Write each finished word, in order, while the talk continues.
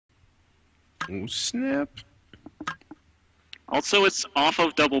Oh, snap. Also, it's off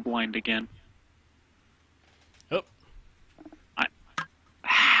of double blind again. Oh.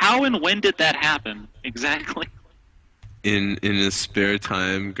 How and when did that happen? Exactly. In his spare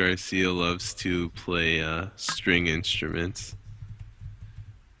time, Garcia loves to play string instruments.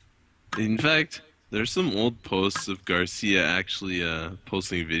 In fact, there's some old posts of Garcia actually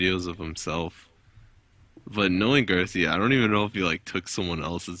posting videos of himself. But knowing Garcia, I don't even know if he like took someone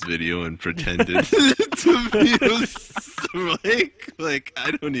else's video and pretended to be like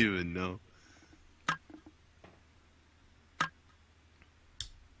I don't even know.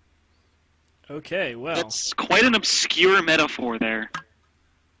 Okay, well. That's quite an obscure metaphor there.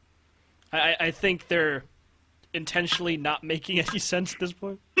 I think they're intentionally not making any sense at this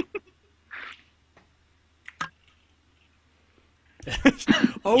point.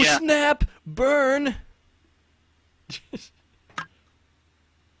 Oh, Yeah. snap! Burn!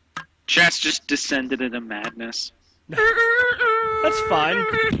 Chat's just descended into madness. That's fine.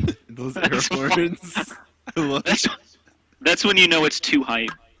 Those air That's horns. I love That's when you know it's too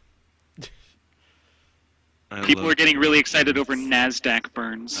hype. People are getting really excited over NASDAQ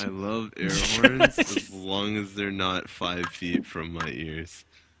burns. I love air horns as long as they're not 5 feet from my ears.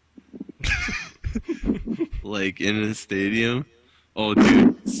 Like in a stadium. Oh,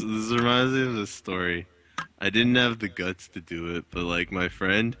 dude, so this reminds me of a story. I didn't have the guts to do it, but like my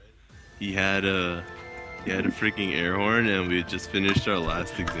friend, he had a freaking air horn, and we had just finished our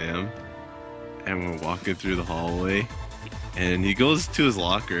last exam, and we're walking through the hallway, and he goes to his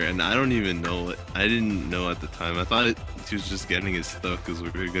locker, and I don't even know. I didn't know at the time. I thought he was just getting his stuff because we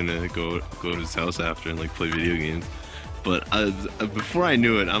were gonna go to his house after and like play video games. But before I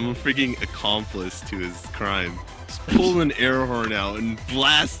knew it, I'm a freaking accomplice to his crime. Just pull an air horn out and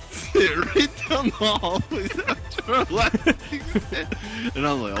blasts it right down the hallways after our last exam. And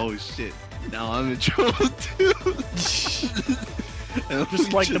I'm like, oh shit, now I'm in trouble too.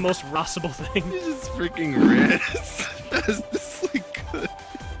 Just like the most Rossable thing. He just freaking ran as fast as he could.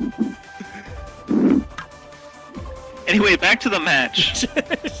 Anyway, back to the match.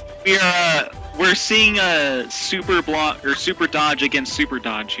 We're seeing a super block or super dodge against super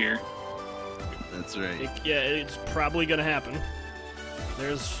dodge here. That's right. It's probably gonna happen.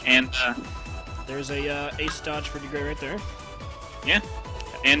 There's a ace dodge for DeGray right there. Yeah,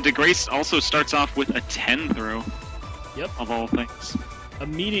 and DeGrace also starts off with a 10 throw. Yep. Of all things.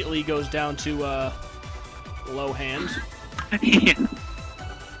 Immediately goes down to low hand. Yeah.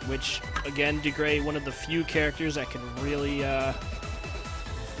 Which, again, DeGray, one of the few characters that can really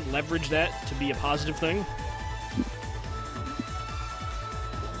leverage that to be a positive thing.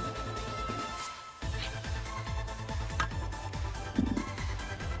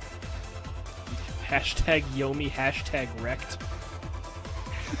 Hashtag Yomi, hashtag wrecked.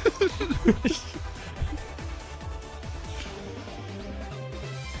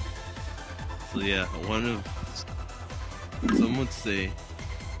 So yeah, some would say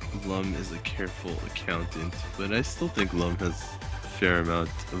Lum is a careful accountant, but I still think Lum has a fair amount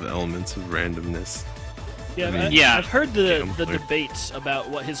of elements of randomness. Yeah, I mean, yeah. I've heard the Gambler. debates about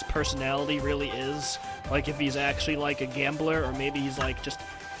what his personality really is. Like if he's actually like a gambler, or maybe he's like just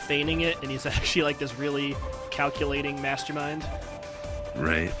feigning it, and he's actually like this really calculating mastermind.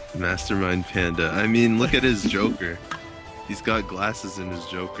 Right, Mastermind Panda. I mean, look at his Joker. He's got glasses in his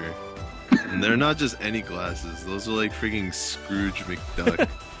Joker. And they're not just any glasses. Those are like freaking Scrooge McDuck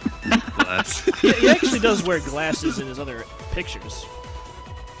glasses. Yeah, he actually does wear glasses in his other pictures.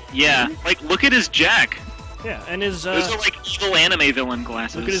 Yeah, like look at his jack. Yeah, and his Those are like evil anime villain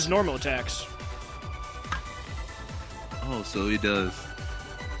glasses. look at his normal attacks. Oh, so he does.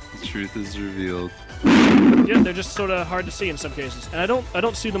 The truth is revealed. Yeah, they're just sort of hard to see in some cases, and I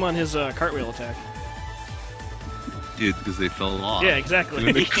don't see them on his cartwheel attack. Dude, because they fell off. Yeah, exactly.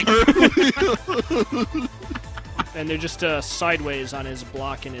 Doing the cartwheel. And they're just sideways on his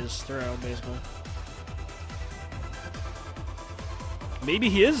block and his throw, basically. Maybe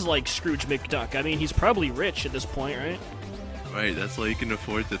he is like Scrooge McDuck. I mean, he's probably rich at this point, right? Right, that's why you can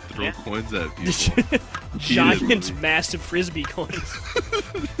afford to throw coins at people. Giant, massive frisbee coins.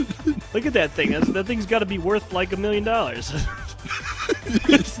 Look at that thing. That thing's got to be worth like $1 million.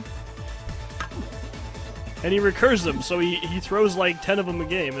 And he recurs them, so he throws like 10 of them a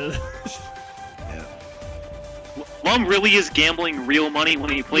game. Yeah. Lum really is gambling real money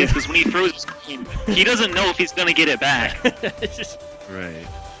when he plays, because when he throws his coin, he doesn't know if he's gonna get it back. Right.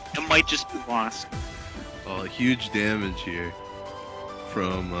 It might just be lost. Oh, huge damage here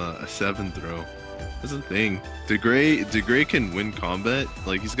from a 7 throw. That's the thing. DeGray can win combat.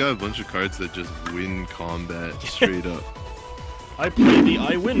 Like, he's got a bunch of cards that just win combat straight up. I play the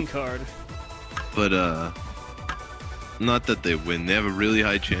I win card. But not that they win. They have a really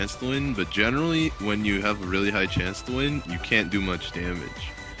high chance to win, but generally when you have a really high chance to win, you can't do much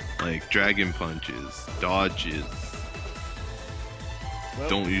damage. Like dragon punches, dodges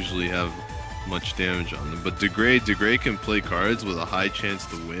don't usually have much damage on them. But Degray can play cards with a high chance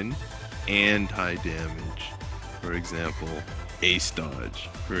to win and high damage. For example, Ace Dodge.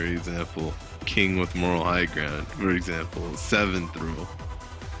 For example, King with Moral High Ground. For example, 7th Rule.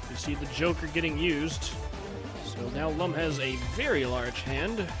 You see the Joker getting used. So now Lum has a very large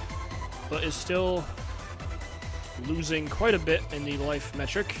hand, but is still losing quite a bit in the life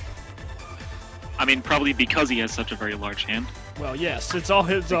metric. I mean, probably because he has such a very large hand. Well, yes, it's all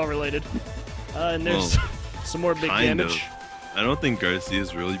related. And there's some more big damage. I don't think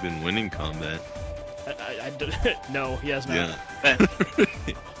Garcia's really been winning combat. No, he has not. Yeah.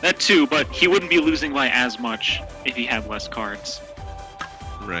 That too, but he wouldn't be losing by as much if he had less cards.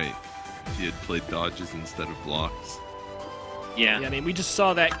 Right. If he had played dodges instead of blocks. Yeah. I mean, we just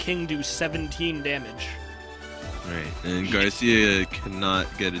saw that King do 17 damage. Right, and Garcia cannot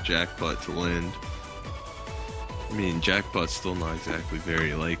get a jackpot to land. I mean, jackpot's still not exactly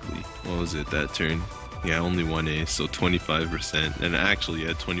very likely. What was it that turn? Yeah, only one ace, so 25%. And actually, he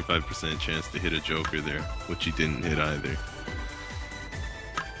had 25% chance to hit a Joker there, which he didn't hit either.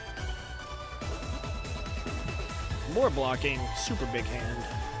 More blocking, super big hand.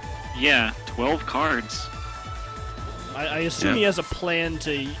 Yeah, 12 cards. I assume he has a plan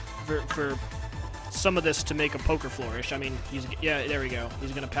for some of this to make a poker flourish. I mean, there we go.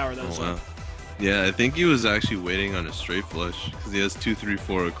 He's gonna power those up. Yeah, I think he was actually waiting on a straight flush because he has 2, 3,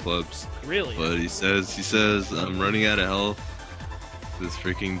 4 of clubs. Really? But he says I'm running out of health. This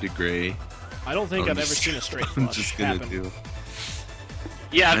freaking Degray. I don't think I've ever seen a straight flush I'm just gonna happen. do.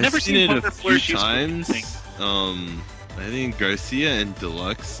 Yeah, I've never seen it poker a few flourishes. times. I think Garcia and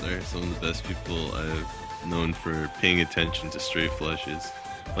Deluxe are some of the best people I've known for paying attention to straight flushes.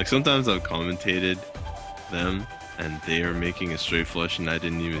 Like sometimes I've commentated them and they are making a straight flush and I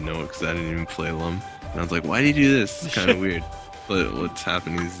didn't even know it because I didn't even play Lum. And I was like, why do you do this? It's kind of weird. But what's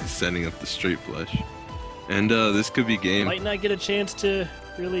happening is he's setting up the straight flush. And this could be game. Might not get a chance to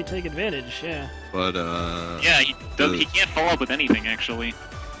really take advantage, yeah. But yeah, he can't follow up with anything actually.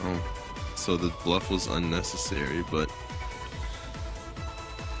 Oh, so the bluff was unnecessary, but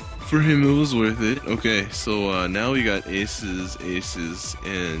for him it was worth it. Okay, so now we got aces, aces,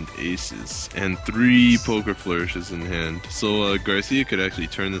 and aces, and 3 poker flourishes in hand. So Garcia could actually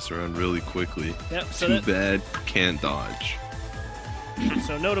turn this around really quickly. Yep. So Too bad, can't dodge.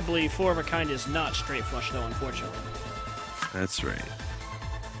 So notably, 4 of a kind is not straight flush though, unfortunately. That's right.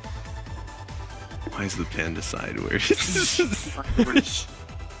 Why is the panda sideways?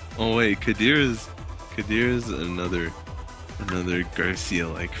 Oh wait, Kadir is another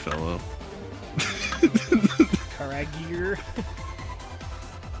Garcia-like fellow. Karagir.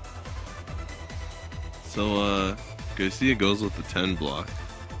 So Garcia goes with the 10 block.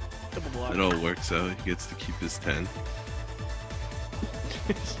 Double block. It all works out. He gets to keep his 10.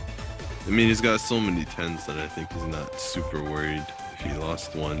 I mean, he's got so many 10s that I think he's not super worried if he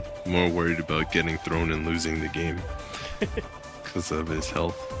lost one. More worried about getting thrown and losing the game because of his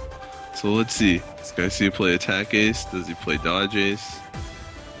health. So let's see. Does Garcia play attack ace? Does he play dodge ace?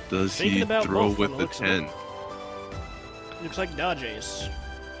 Does he throw with the 10? Looks like dodge ace.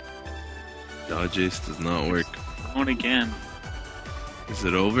 Dodge ace does not work. On again. Is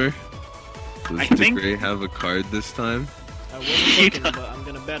it over? Does Degray have a card this time? I wasn't looking, but I'm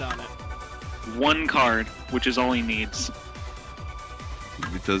gonna bet on it. 1 card, which is all he needs.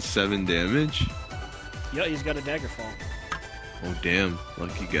 It does 7 damage? Yeah, he's got a Daggerfall. Oh damn,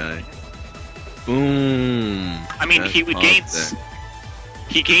 lucky guy. Boom! I mean, That's he would awesome.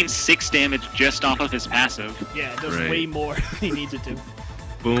 he gains 6 damage just off of his passive. Yeah, it does Right. way more than he needs it to.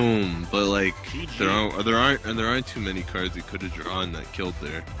 Boom! But like, GG. there aren't too many cards he could have drawn that killed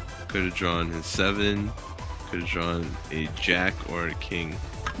there. Could have drawn his 7. Could have drawn a jack or a king,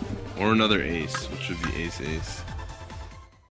 or another ace, which would be ace ace.